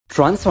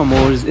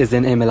Transformers is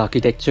an ML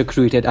architecture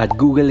created at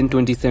Google in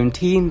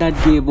 2017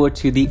 that gave birth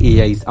to the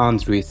AI's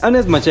arms race. And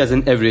as much as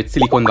an average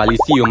Silicon Valley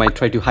CEO might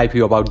try to hype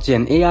you about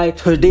Gen AI,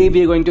 today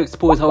we are going to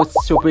expose how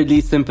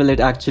stupidly simple it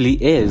actually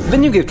is.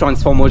 When you give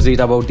Transformers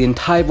data about the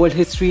entire world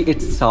history,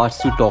 it starts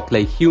to talk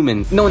like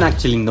humans. No one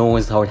actually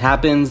knows how it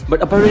happens,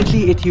 but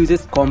apparently it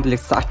uses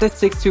complex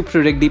statistics to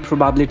predict the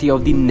probability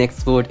of the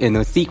next word in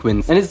a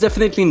sequence. And it's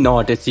definitely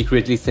not a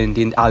secretly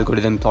sentient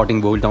algorithm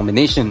plotting world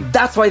domination.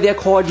 That's why they're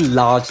called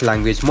large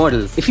language models.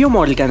 If your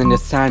model can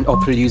understand or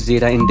produce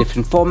data in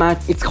different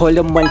formats, it's called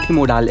a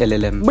multimodal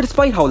LLM. But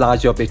despite how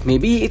large your bit may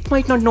be, it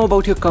might not know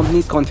about your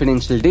company's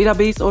confidential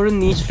database or a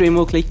niche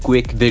framework like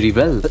Quick very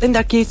well. But in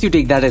that case, you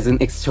take that as an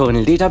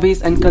external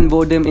database and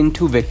convert them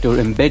into vector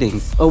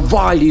embeddings. A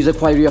wild user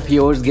query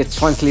appears, gets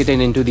translated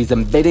into these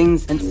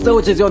embeddings, and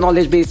searches your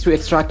knowledge base to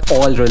extract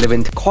all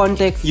relevant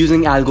context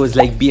using algos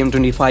like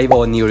BM25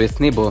 or nearest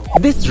neighbor.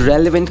 This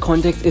relevant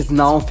context is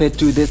now fed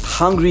to this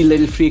hungry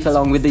little freak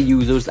along with the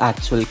user's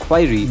actual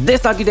query.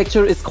 This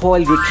architecture is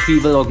called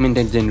retrieval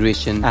augmented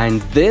generation, and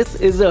this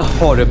is a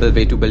horrible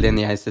way to build an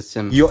AI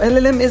system. Your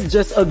LLM is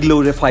just a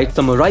glorified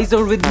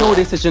summarizer with no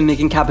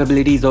decision-making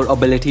capabilities or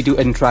ability to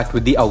interact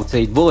with the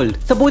outside world.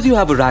 Suppose you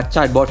have a RAG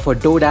chatbot for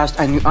DoorDash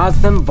and you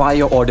ask them why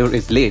your order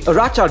is late. A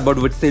RAG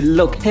chatbot would say,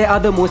 look, here are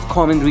the most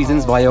common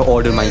reasons why your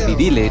order might be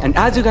delayed. And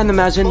as you can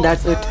imagine,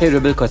 that's a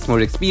terrible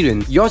customer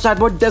experience. Your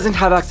chatbot doesn't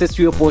have access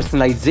to your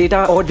personalized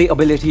data or the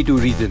ability to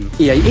reason.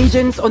 AI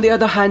agents, on the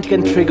other hand,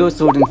 can trigger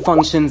certain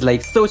functions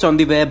like search on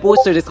the web,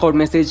 post a Discord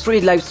message,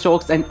 trade live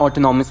stocks, and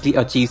autonomously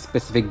achieve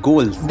specific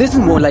goals. This is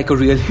more like a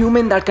real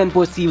human that can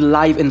perceive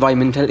live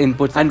environmental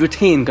inputs and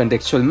retain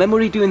contextual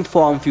memory to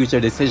inform future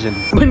decisions.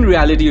 But in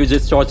reality, you're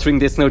just torturing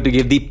this node to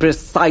give the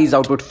precise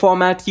output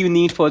format you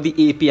need for the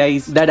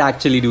APIs that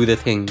actually do the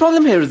thing.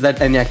 Problem here is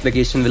that any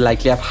application will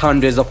likely have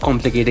hundreds of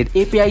complicated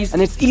APIs,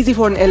 and it's easy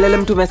for an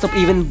LLM to mess up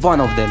even one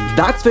of them.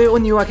 That's where a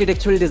new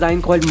architectural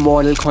design called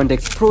Model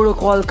Context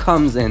Protocol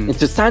comes in.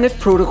 It's a standard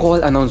protocol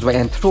announced by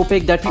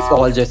Anthropic that we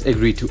all just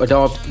agreed to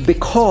adopt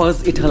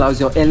because it allows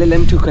your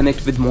LLM to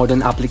connect with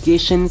modern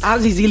applications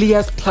as easily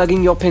as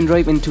plugging your pen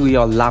drive into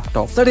your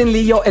laptop. Suddenly,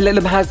 your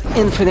LLM has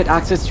infinite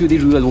access to the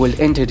real-world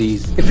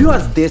entities. If you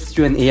ask this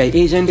to an AI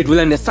agent, it will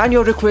understand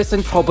your request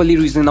and properly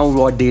reason out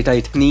what data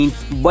it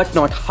needs, but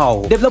not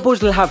how.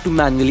 Developers will have to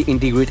manually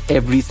integrate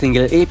every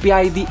single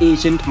API the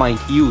agent might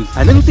use.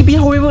 And MCP,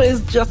 however,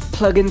 is just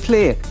plug and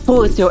play.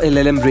 First, your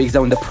LLM breaks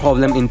down the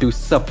problem into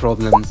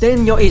sub-problems.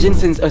 Then, your agent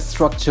sends a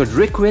structured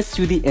request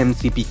to the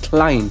MCP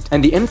client,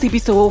 and the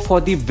MCP server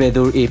for the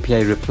weather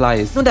API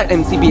replies. Now that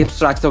MCP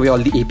abstracts away all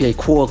the API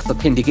quirks,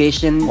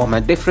 authentication,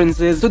 format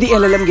differences, so the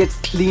LLM gets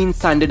clean,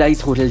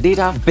 standardized hotel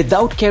data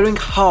without caring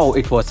how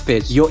it was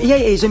fetched. Your AI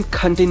agent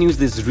continues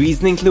this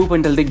reasoning loop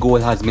until the goal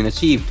has been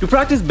achieved. To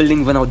practice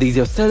building one of these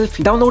yourself,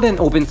 download an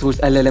open source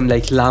LLM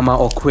like Llama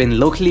or Quinn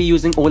locally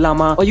using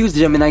Ollama, or use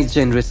Gemini's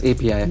generous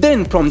API.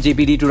 Then prompt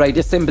GPT to write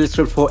a simple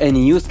script for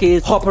any use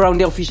case, hop around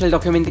the official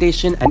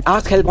documentation, and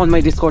ask help on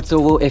my Discord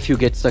server if you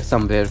get stuck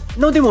somewhere.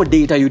 Now the more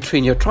data you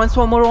train your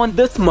transformer on,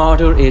 the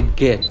smarter it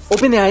gets.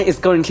 OpenAI is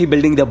currently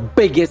building the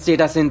biggest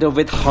data center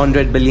with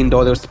 $100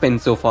 billion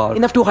spent so far,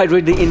 enough to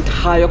hydrate the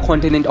entire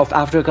continent of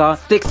Africa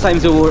 6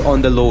 times over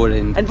on the lower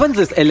end. And once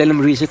this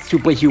LLM reaches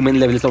superhuman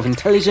levels of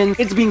intelligence,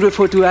 it's being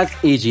referred to as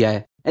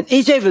AGI. And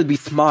AGI will be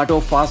smarter,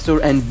 faster,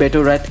 and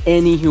better at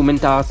any human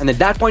task, and at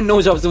that point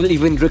no jobs will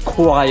even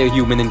require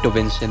human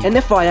intervention. And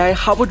FYI,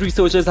 Harvard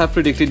researchers have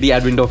predicted the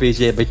advent of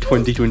AGI by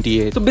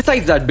 2028. So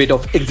besides that bit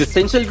of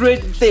existential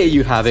dread, there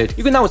you have it.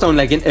 You can now sound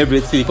like an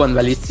average Silicon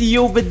Valley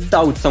CEO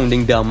without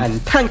sounding dumb.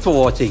 And thanks for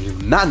watching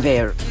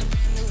Manware.